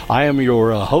I am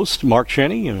your host, Mark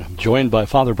Cheney, and I'm joined by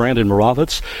Father Brandon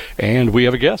Moravitz, and we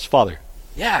have a guest, Father.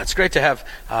 Yeah, it's great to have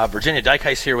Virginia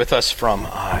Dykhuis here with us from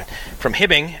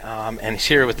Hibbing, and he's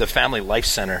here with the Family Life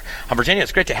Center. Virginia,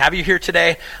 it's great to have you here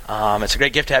today. It's a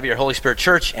great gift to have you at Holy Spirit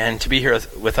Church and to be here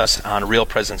with us on Real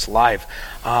Presence Live.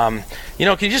 Can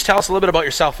you just tell us a little bit about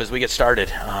yourself as we get started?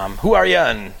 Who are you,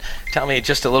 and tell me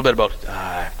just a little bit about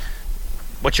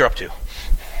what you're up to.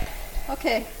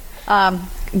 Okay.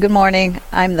 Good morning.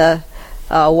 I'm the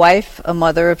wife, a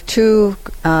mother of two,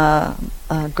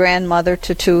 grandmother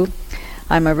to two.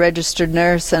 I'm a registered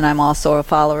nurse, and I'm also a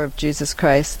follower of Jesus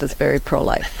Christ that's very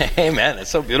pro-life. Amen. It's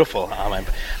so beautiful.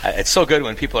 It's so good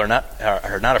when people are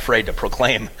not afraid to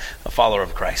proclaim a follower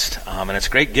of Christ. And it's a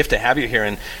great gift to have you here.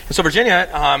 And so, Virginia,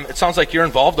 it sounds like you're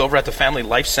involved over at the Family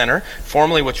Life Center,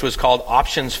 formerly which was called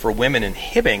Options for Women in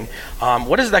Hibbing.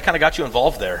 What is that kind of got you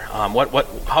involved there?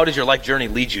 How did your life journey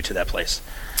lead you to that place?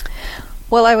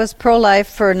 Well, I was pro-life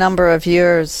for a number of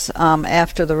years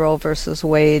after the Roe versus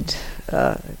Wade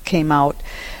came out,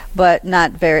 but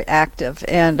not very active.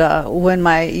 And when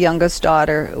my youngest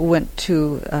daughter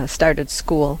started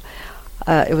school,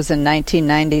 it was in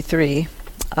 1993,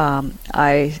 a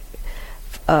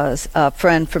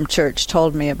friend from church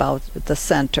told me about the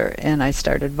center, and I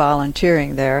started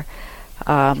volunteering there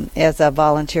as a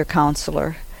volunteer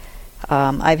counselor.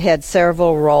 I've had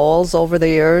several roles over the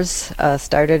years,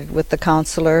 started with the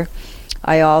counselor.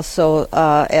 I also,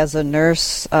 as a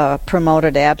nurse,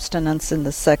 promoted abstinence in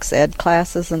the sex ed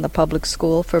classes in the public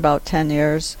school for about 10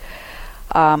 years.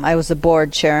 I was a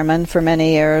board chairman for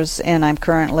many years, and I'm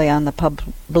currently on the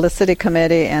publicity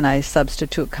committee, and I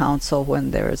substitute counsel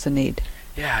when there is a need.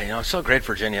 Yeah, it's so great,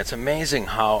 Virginia. It's amazing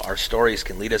how our stories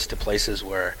can lead us to places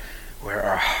where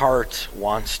our heart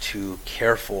wants to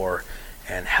care for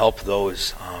and help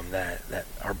those that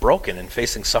are broken and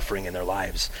facing suffering in their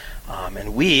lives.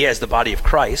 And we, as the body of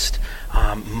Christ,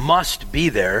 must be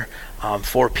there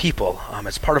for people.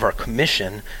 It's part of our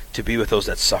commission to be with those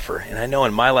that suffer. And I know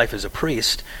in my life as a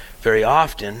priest, very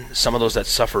often, some of those that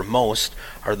suffer most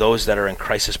are those that are in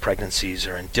crisis pregnancies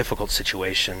or in difficult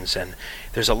situations. And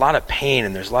there's a lot of pain,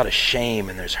 and there's a lot of shame,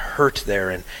 and there's hurt there.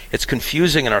 And it's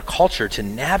confusing in our culture to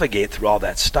navigate through all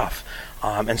that stuff.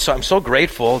 And so I'm so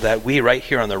grateful that we right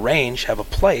here on the range have a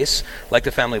place like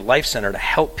the Family Life Center to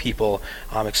help people,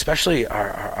 especially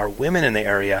our women in the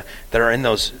area that are in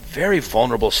those very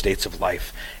vulnerable states of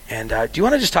life. And do you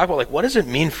want to just talk about what does it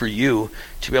mean for you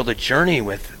to be able to journey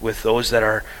with those that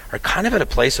are kind of at a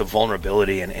place of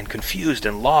vulnerability and confused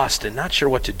and lost and not sure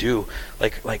what to do?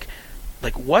 Like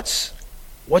what's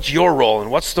your role, and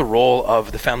what's the role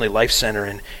of the Family Life Center,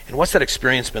 and what's that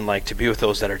experience been like to be with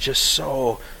those that are just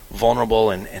so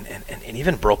vulnerable and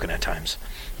even broken at times?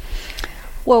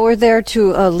 Well, we're there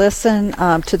to listen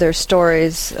to their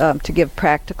stories, to give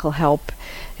practical help,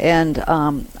 and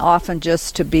often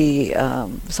just to be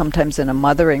sometimes in a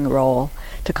mothering role,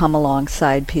 to come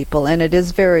alongside people. And it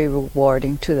is very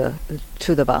rewarding to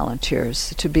the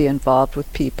volunteers to be involved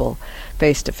with people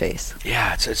face to face.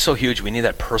 Yeah, it's so huge. We need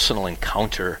that personal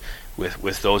encounter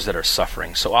with those that are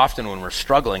suffering. So often when we're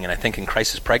struggling, and I think in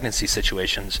crisis pregnancy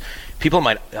situations, people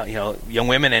might, young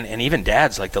women and even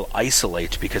dads, they'll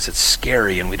isolate because it's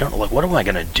scary and we don't know, what am I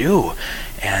going to do?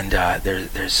 And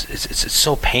it's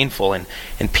so painful, and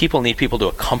people need people to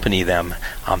accompany them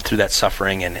through that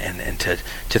suffering and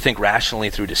to think rationally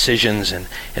through decisions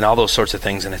and all those sorts of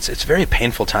things. And it's a very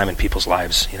painful time in people's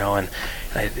lives, and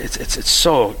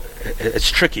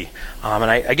it's tricky.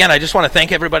 And I just want to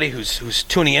thank everybody who's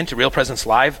tuning in to Real Presence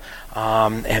Live.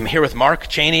 I'm here with Mark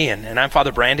Cheney, and I'm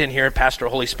Father Brandon here, pastor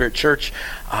of Holy Spirit Church.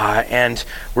 And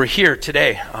we're here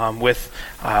today with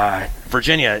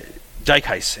Virginia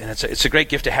Dykhuis, and it's a great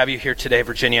gift to have you here today,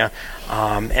 Virginia.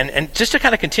 And just to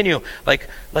kind of continue,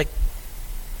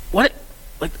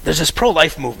 there's this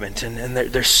pro-life movement, and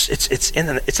it's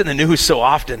in the news so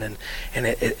often, and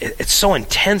it's so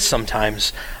intense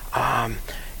sometimes.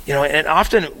 And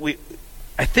often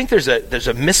I think there's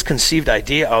a misconceived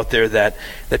idea out there that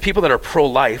people that are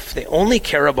pro-life, they only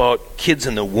care about kids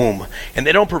in the womb, and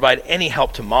they don't provide any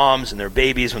help to moms and their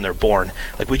babies when they're born.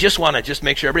 We just want to just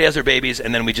make sure everybody has their babies,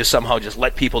 and then we just somehow just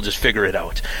let people just figure it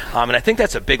out. And I think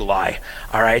that's a big lie,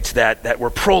 all right, that we're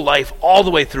pro-life all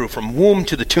the way through, from womb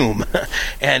to the tomb.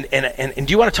 and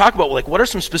do you want to talk about, what are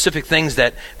some specific things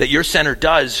that your center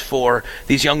does for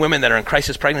these young women that are in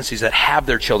crisis pregnancies that have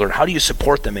their children? How do you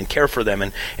support them and care for them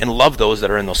and love those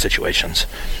that are in those situations?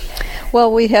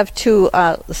 Well, we have two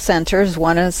centers.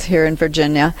 One is here in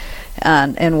Virginia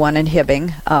and one in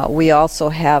Hibbing. We also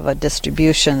have a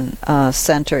distribution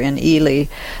center in Ely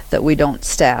that we don't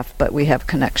staff, but we have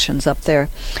connections up there.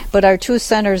 But our two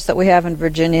centers that we have in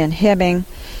Virginia and Hibbing,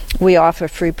 we offer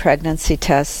free pregnancy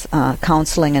tests,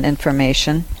 counseling, and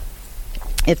information.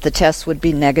 If the test would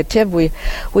be negative,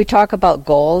 we talk about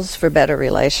goals for better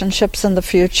relationships in the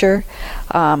future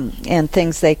and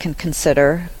things they can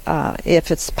consider. If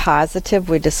it's positive,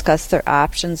 we discuss their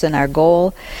options, and our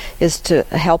goal is to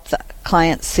help the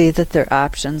client see that there are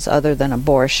options other than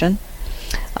abortion.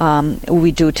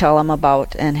 We do tell them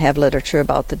about and have literature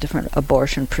about the different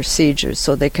abortion procedures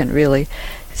so they can really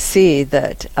see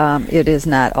that it is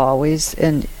not always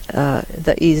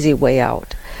the easy way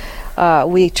out.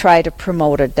 We try to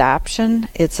promote adoption.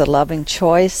 It's a loving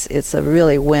choice. It's a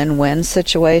really win-win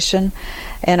situation.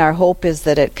 And our hope is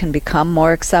that it can become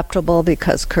more acceptable,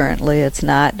 because currently it's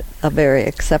not a very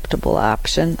acceptable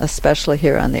option, especially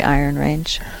here on the Iron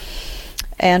Range.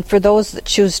 And for those that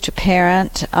choose to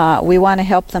parent, we want to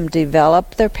help them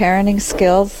develop their parenting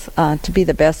skills to be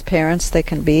the best parents they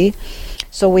can be.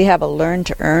 So we have a Learn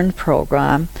to Earn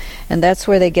program, and that's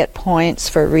where they get points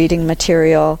for reading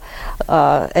material,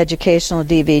 educational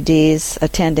DVDs,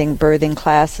 attending birthing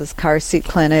classes, car seat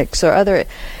clinics, or other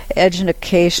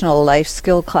educational life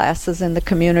skill classes in the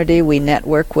community. We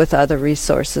network with other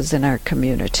resources in our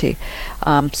community.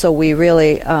 So we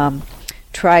really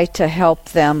try to help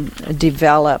them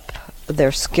develop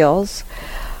their skills.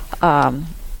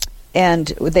 And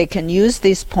they can use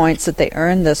these points that they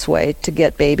earn this way to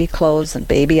get baby clothes and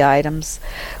baby items.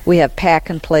 We have pack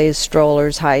and plays,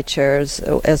 strollers, high chairs,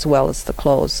 as well as the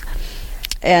clothes.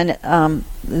 And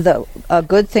a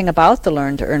good thing about the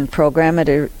Learn to Earn program,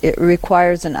 it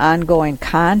requires an ongoing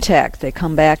contact. They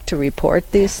come back to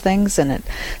report these things, and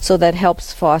so that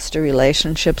helps foster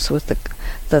relationships with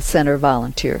the center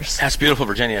volunteers. That's beautiful,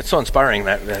 Virginia. It's so inspiring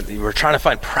that we're trying to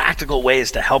find practical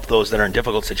ways to help those that are in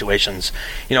difficult situations.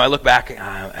 You know, I look back,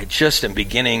 I just am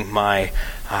beginning my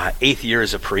 8th year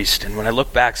as a priest, and when I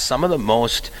look back, some of the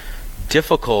most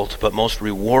difficult but most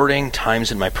rewarding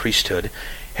times in my priesthood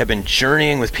have been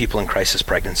journeying with people in crisis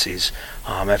pregnancies.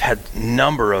 I've had a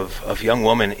number of young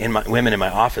women in my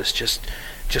office just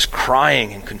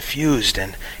crying and confused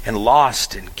and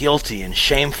lost and guilty and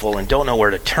shameful and don't know where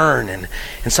to turn. And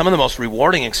some of the most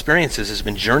rewarding experiences has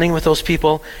been journeying with those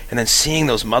people and then seeing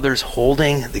those mothers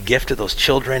holding the gift of those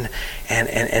children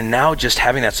and now just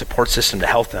having that support system to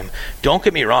help them. Don't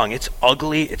get me wrong, it's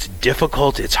ugly, it's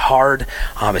difficult, it's hard,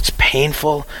 it's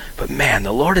painful, but man,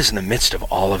 the Lord is in the midst of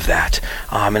all of that.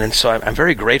 And so I'm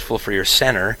very grateful for your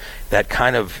center that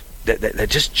kind of that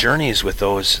just journeys with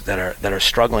those that are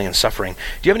struggling and suffering.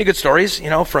 Do you have any good stories,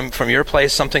 from your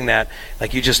place, something that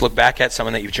like you just look back at,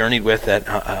 someone that you've journeyed with, that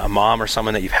a mom or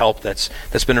someone that you've helped that's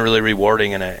been a really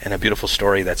rewarding and a beautiful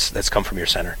story that's come from your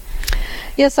center?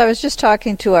 Yes, I was just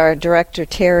talking to our director,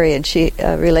 Terry, and she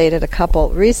related a couple.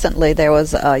 Recently, there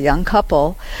was a young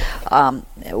couple,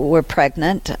 were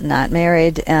pregnant, not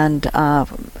married, and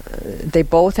they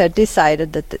both had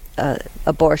decided that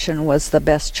abortion was the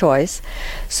best choice.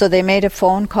 So they made a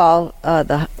phone call,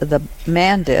 the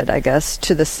man did, I guess,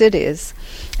 to the cities,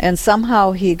 and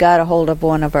somehow he got a hold of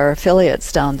one of our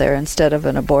affiliates down there instead of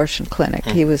an abortion clinic.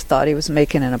 He thought he was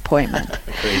making an appointment.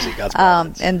 Crazy, God's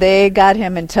providence. And they got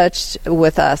him in touch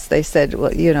with us. They said,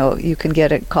 well, you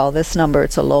can call this number.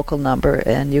 It's a local number,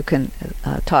 and you can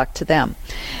talk to them.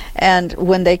 And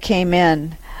when they came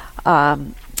in,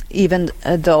 even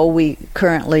though we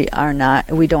currently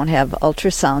we don't have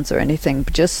ultrasounds or anything,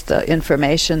 just the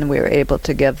information we were able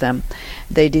to give them,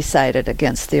 they decided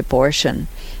against the abortion.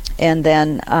 And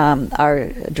then our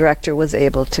director was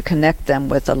able to connect them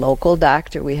with a local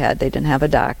doctor we had. They didn't have a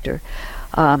doctor,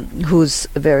 who's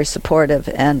very supportive,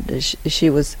 and she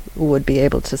would be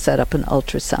able to set up an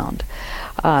ultrasound.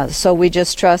 So we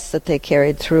just trust that they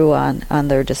carried through on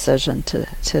their decision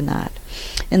to not.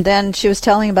 And then she was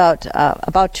telling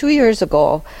about 2 years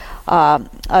ago,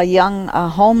 a young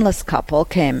homeless couple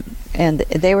came, and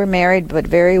they were married but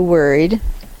very worried,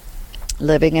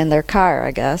 living in their car,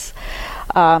 I guess.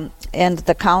 And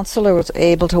the counselor was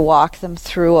able to walk them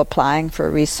through applying for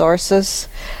resources,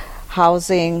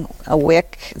 housing, a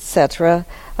WIC, etc.,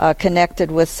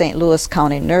 connected with St. Louis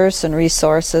County Nurse and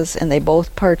resources, and they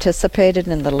both participated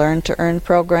in the Learn to Earn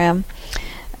program.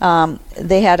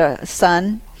 They had a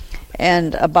son,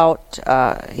 and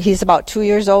he's about 2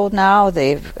 years old now.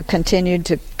 They've continued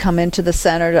to come into the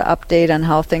center to update on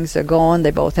how things are going.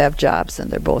 They both have jobs,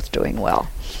 and they're both doing well.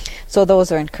 So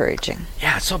those are encouraging.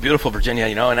 Yeah, it's so beautiful, Virginia.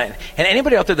 And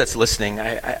anybody out there that's listening,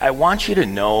 I want you to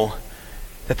know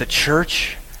that the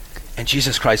church and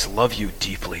Jesus Christ love you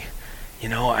deeply. You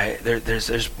know,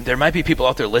 there might be people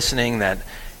out there listening that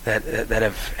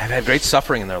have had great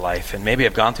suffering in their life and maybe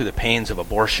have gone through the pains of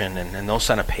abortion and those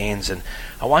kind of pains. And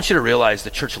I want you to realize the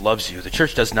church loves you. The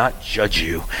church does not judge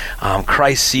you.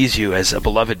 Christ sees you as a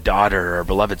beloved daughter or a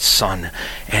beloved son,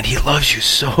 and he loves you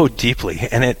so deeply.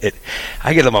 And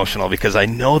I get emotional because I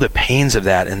know the pains of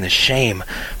that and the shame.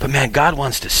 But man, God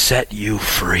wants to set you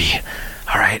free.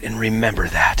 All right, and remember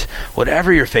that.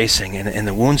 Whatever you're facing in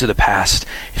the wounds of the past,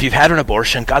 if you've had an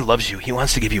abortion, God loves you. He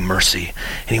wants to give you mercy.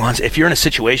 And if you're in a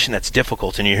situation that's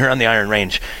difficult and you're here on the Iron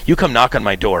Range, you come knock on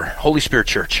my door, Holy Spirit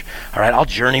Church. All right, I'll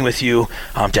journey with you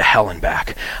to hell and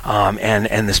back.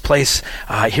 And this place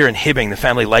here in Hibbing, the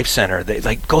Family Life Center,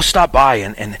 go stop by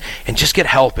and just get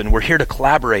help. And we're here to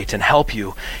collaborate and help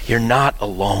you. You're not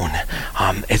alone.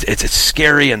 It's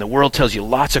scary, and the world tells you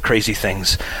lots of crazy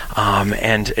things.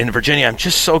 And in Virginia, I'm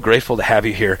just so grateful to have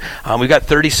you here. We've got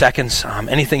 30 seconds.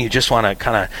 Anything you just want to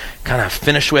kind of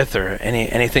finish with, or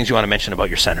any things you want to mention about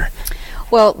your center?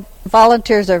 Well,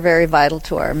 volunteers are very vital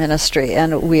to our ministry,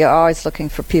 and we are always looking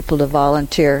for people to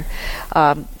volunteer.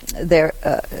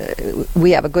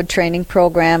 We have a good training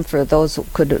program for those who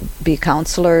could be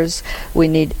counselors. We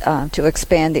need to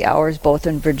expand the hours both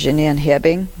in Virginia and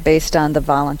Hibbing based on the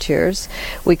volunteers.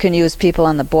 We can use people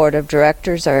on the board of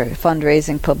directors, our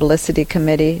fundraising publicity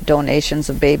committee, donations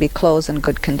of baby clothes in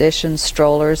good condition,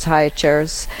 strollers, high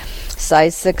chairs,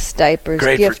 size 6 diapers,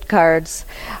 gift cards.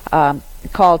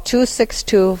 Call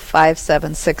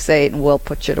 262-5768 and we'll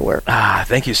put you to work.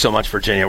 Thank you so much, Virginia.